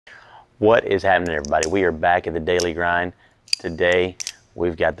What is happening, everybody? We are back at the daily grind. Today,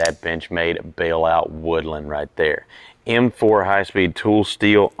 we've got that Benchmade Bailout woodland right there. M4 high-speed tool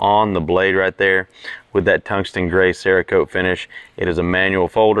steel on the blade right there with that tungsten gray Cerakote finish. It is a manual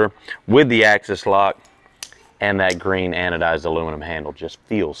folder with the axis lock, and that green anodized aluminum handle just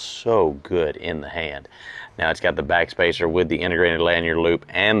feels so good in the hand. Now it's got the back spacer with the integrated lanyard loop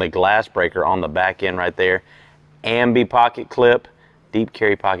and the glass breaker on the back end right there. Ambi pocket clip, deep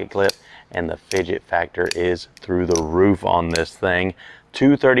carry pocket clip, and the fidget factor is through the roof on this thing.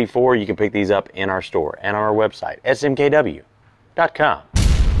 $234. You can pick these up in our store and on our website, smkw.com.